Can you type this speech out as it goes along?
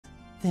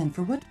Then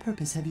for what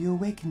purpose have you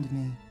awakened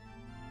me?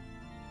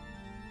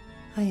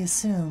 I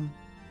assume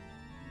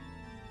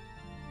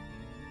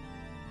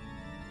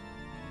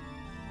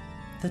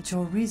that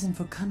your reason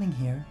for coming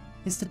here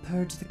is to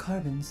purge the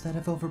carbons that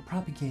have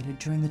overpropagated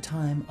during the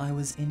time I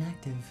was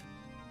inactive.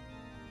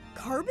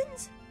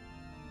 Carbons?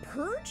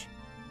 Purge?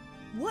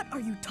 What are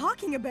you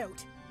talking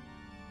about?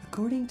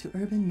 According to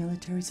Urban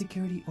Military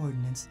Security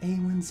Ordinance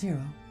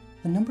A10,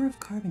 the number of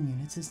carbon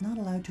units is not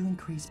allowed to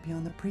increase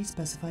beyond the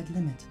pre-specified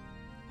limit.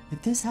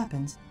 If this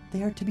happens,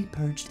 they are to be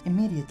purged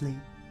immediately.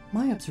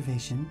 My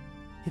observation,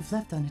 if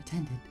left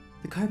unattended,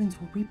 the carbons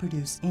will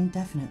reproduce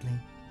indefinitely.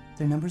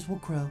 Their numbers will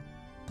grow,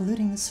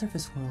 polluting the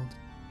surface world.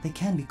 They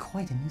can be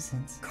quite a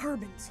nuisance.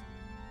 Carbons?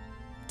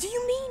 Do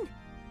you mean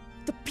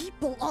the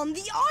people on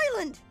the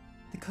island?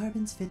 The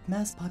carbons fit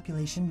mass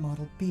population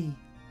model B.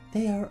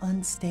 They are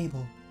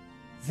unstable,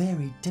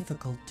 very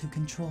difficult to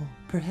control.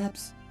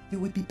 Perhaps it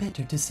would be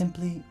better to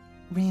simply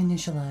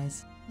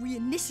reinitialize.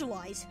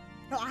 Reinitialize?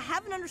 Now, I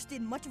haven't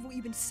understood much of what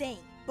you've been saying,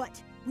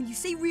 but when you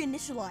say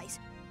reinitialize,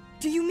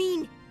 do you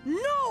mean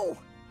no?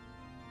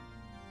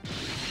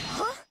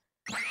 Huh?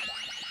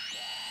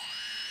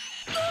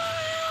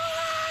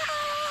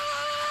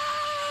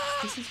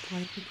 This is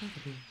quite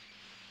regrettable.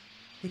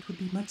 It would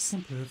be much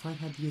simpler if I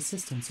had the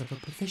assistance of a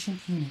proficient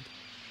unit,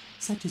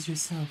 such as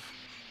yourself.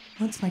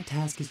 Once my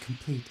task is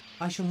complete,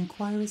 I shall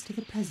inquire as to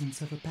the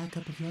presence of a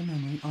backup of your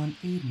memory on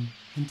Eden.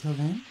 Until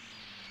then,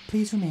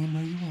 please remain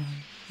where you are.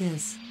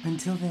 Yes,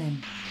 until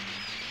then.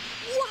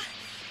 What?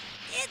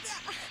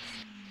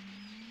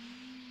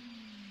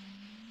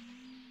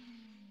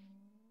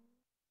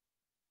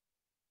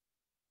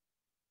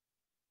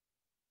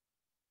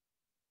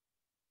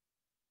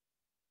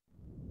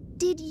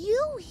 Did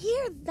you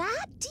hear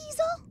that,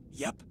 Diesel?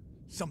 Yep.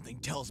 Something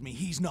tells me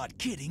he's not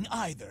kidding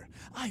either.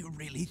 I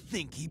really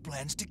think he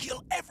plans to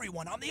kill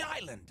everyone on the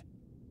island.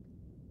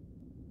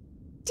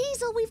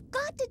 Diesel, we've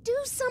got to do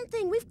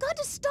something. We've got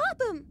to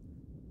stop him.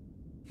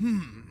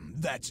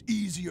 That's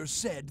easier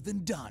said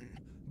than done.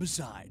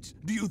 Besides,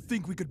 do you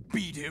think we could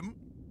beat him?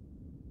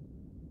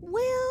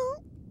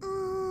 Well,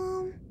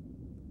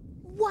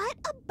 what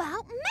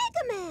about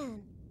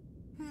Megaman?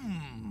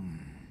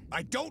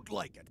 I don't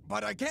like it,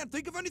 but I can't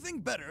think of anything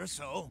better,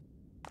 so...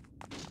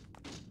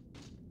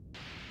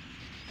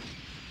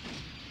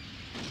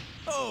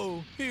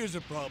 Oh, here's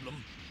a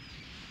problem.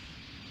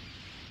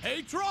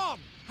 Hey, Tron!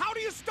 How do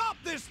you stop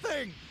this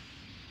thing?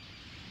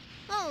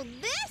 Oh,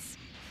 this?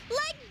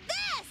 Like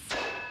this!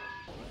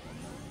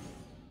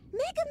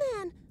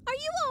 Megaman, are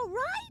you all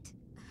right?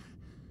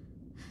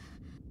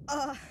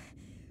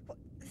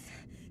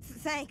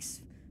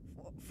 Thanks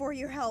for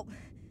your help.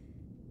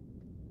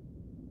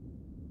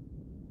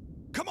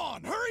 Come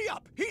on, hurry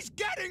up! He's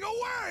getting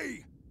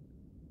away!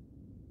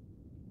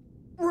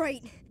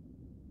 Right.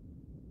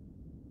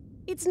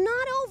 It's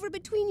not over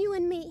between you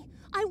and me.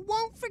 I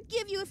won't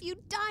forgive you if you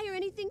die or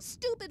anything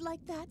stupid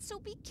like that, so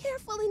be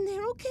careful in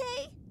there,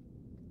 okay?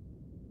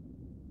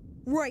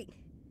 Right.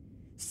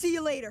 See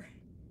you later.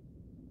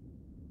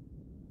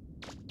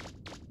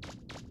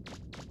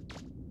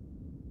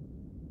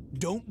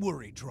 Don't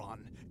worry,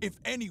 Tron. If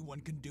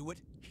anyone can do it,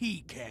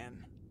 he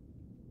can.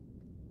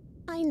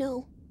 I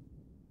know.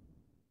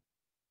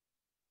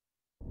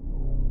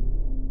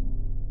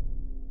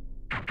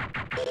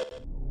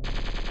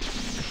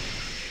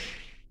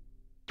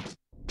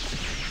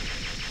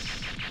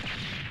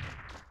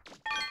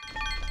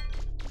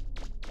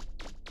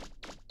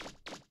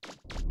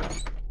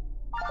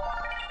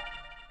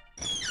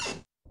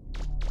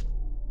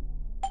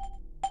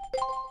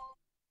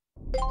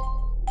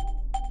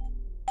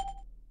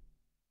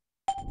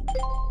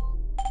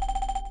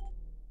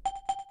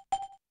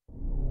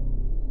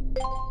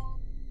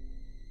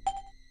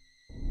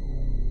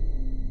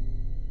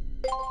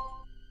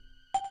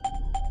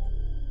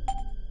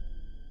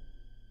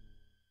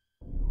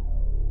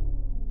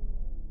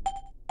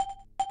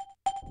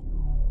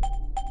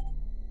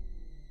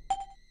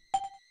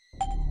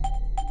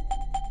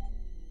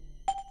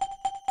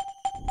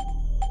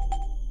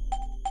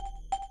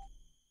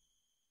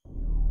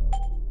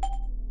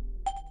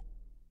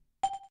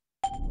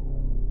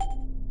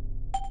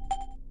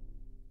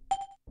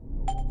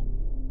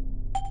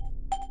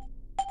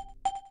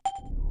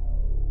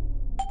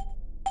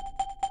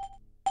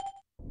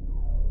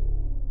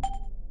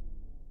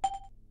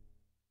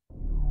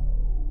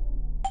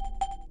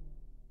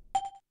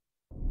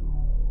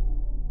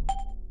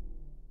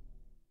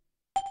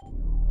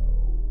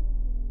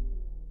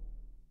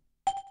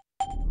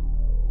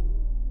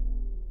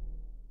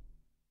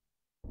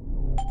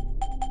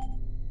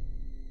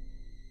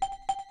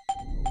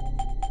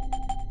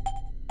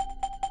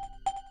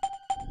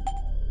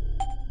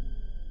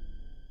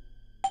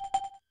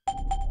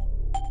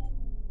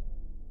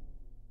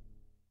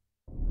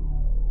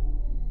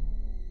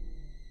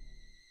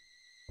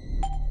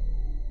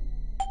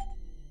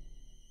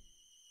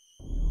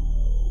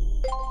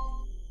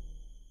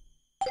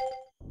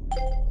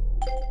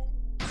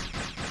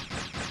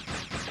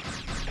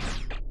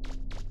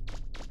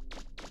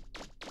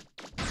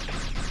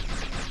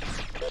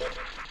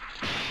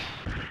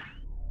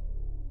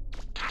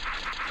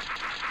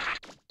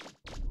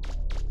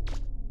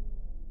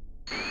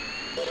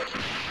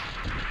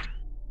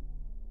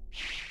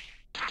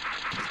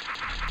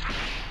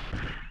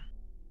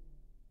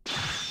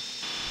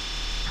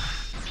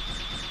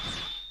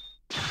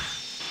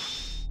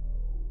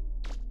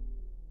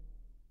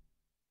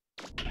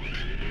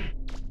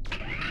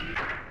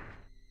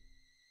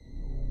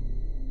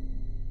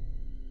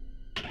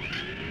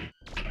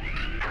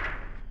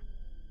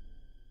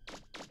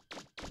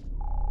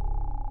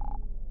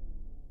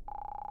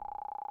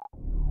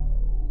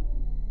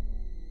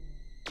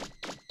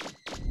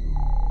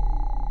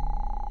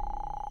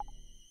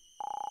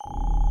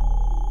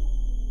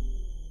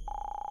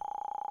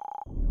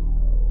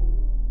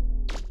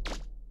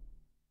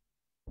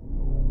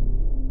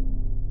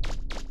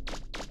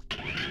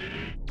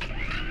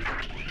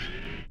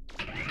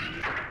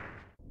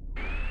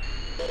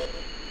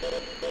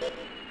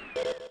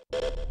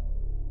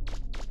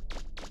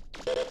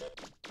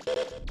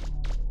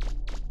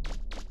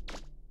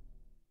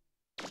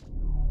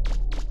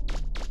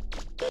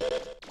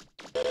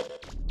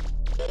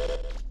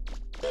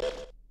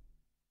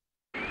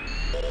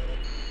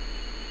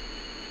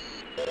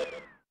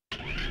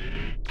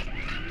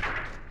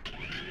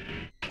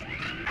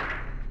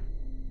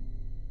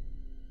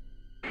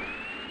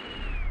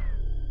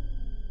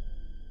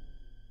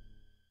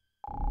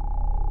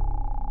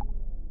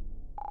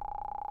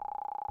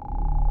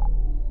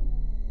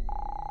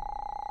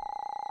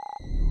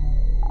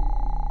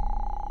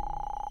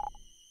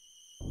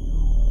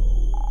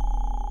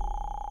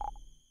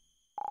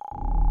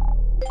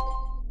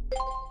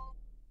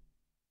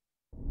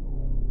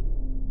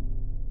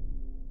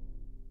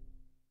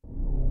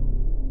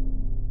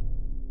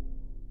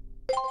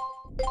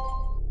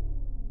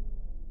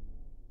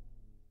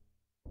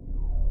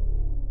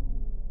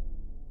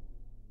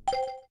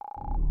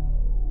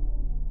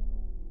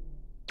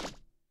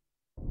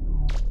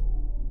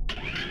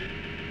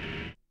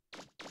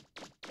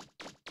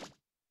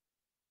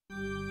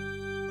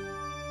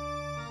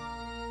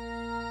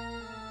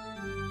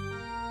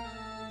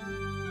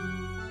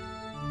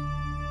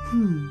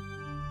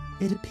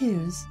 It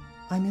appears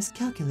I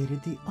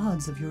miscalculated the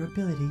odds of your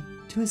ability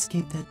to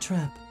escape that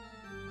trap.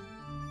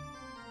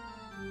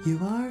 You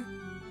are,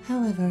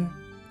 however,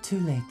 too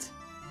late.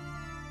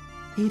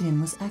 Eden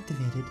was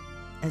activated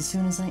as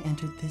soon as I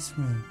entered this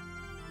room.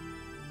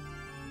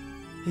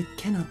 It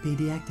cannot be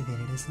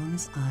deactivated as long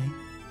as I,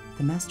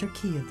 the master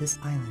key of this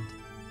island,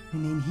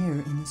 remain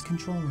here in this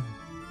control room.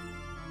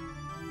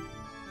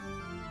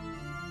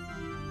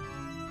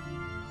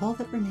 All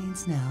that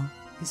remains now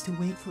is to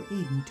wait for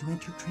Eden to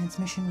enter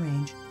transmission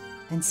range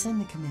and send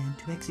the command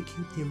to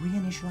execute the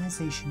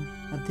reinitialization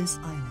of this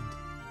island.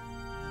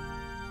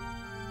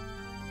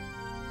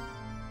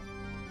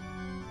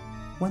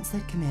 Once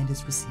that command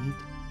is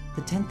received,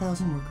 the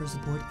 10,000 workers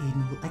aboard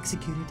Eden will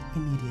execute it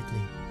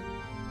immediately.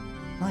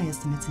 My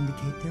estimates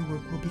indicate their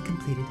work will be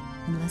completed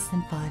in less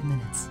than 5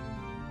 minutes.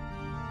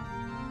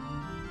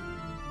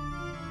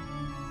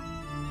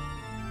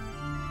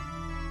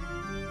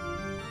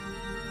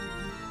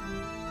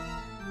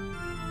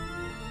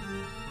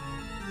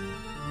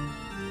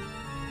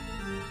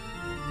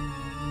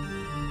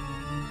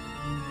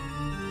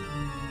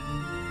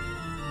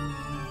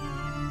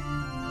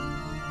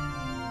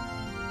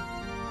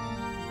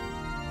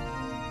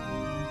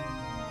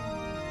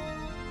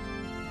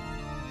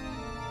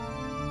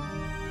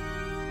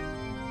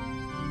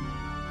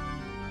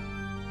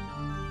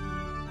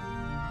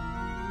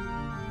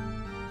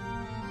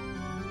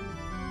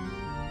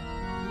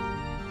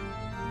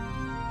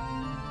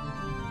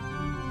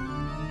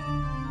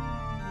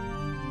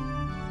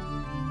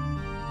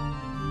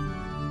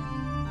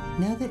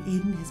 Now that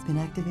Eden has been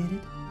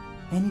activated,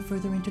 any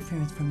further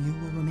interference from you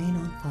will remain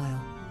on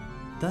file,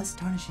 thus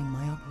tarnishing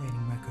my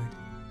operating record.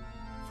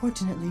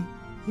 Fortunately,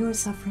 you are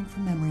suffering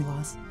from memory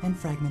loss and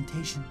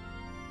fragmentation.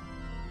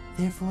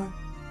 Therefore,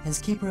 as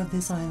keeper of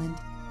this island,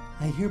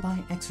 I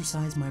hereby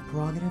exercise my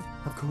prerogative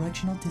of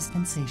correctional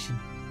dispensation.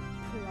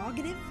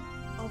 Prerogative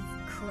of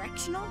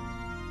correctional?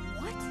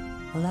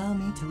 What? Allow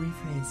me to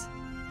rephrase.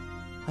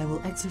 I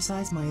will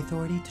exercise my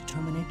authority to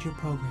terminate your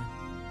program.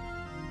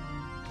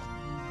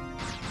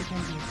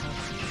 Defend yourself.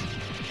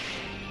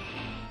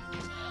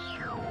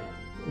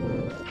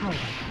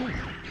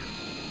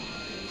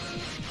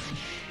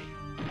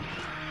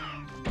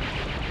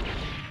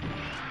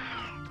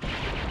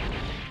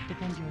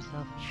 Defend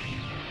yourself.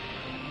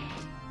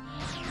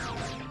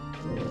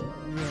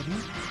 Ready?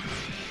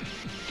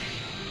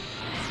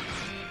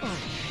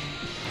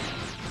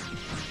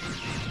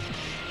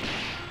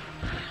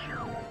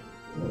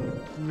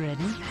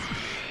 Ready?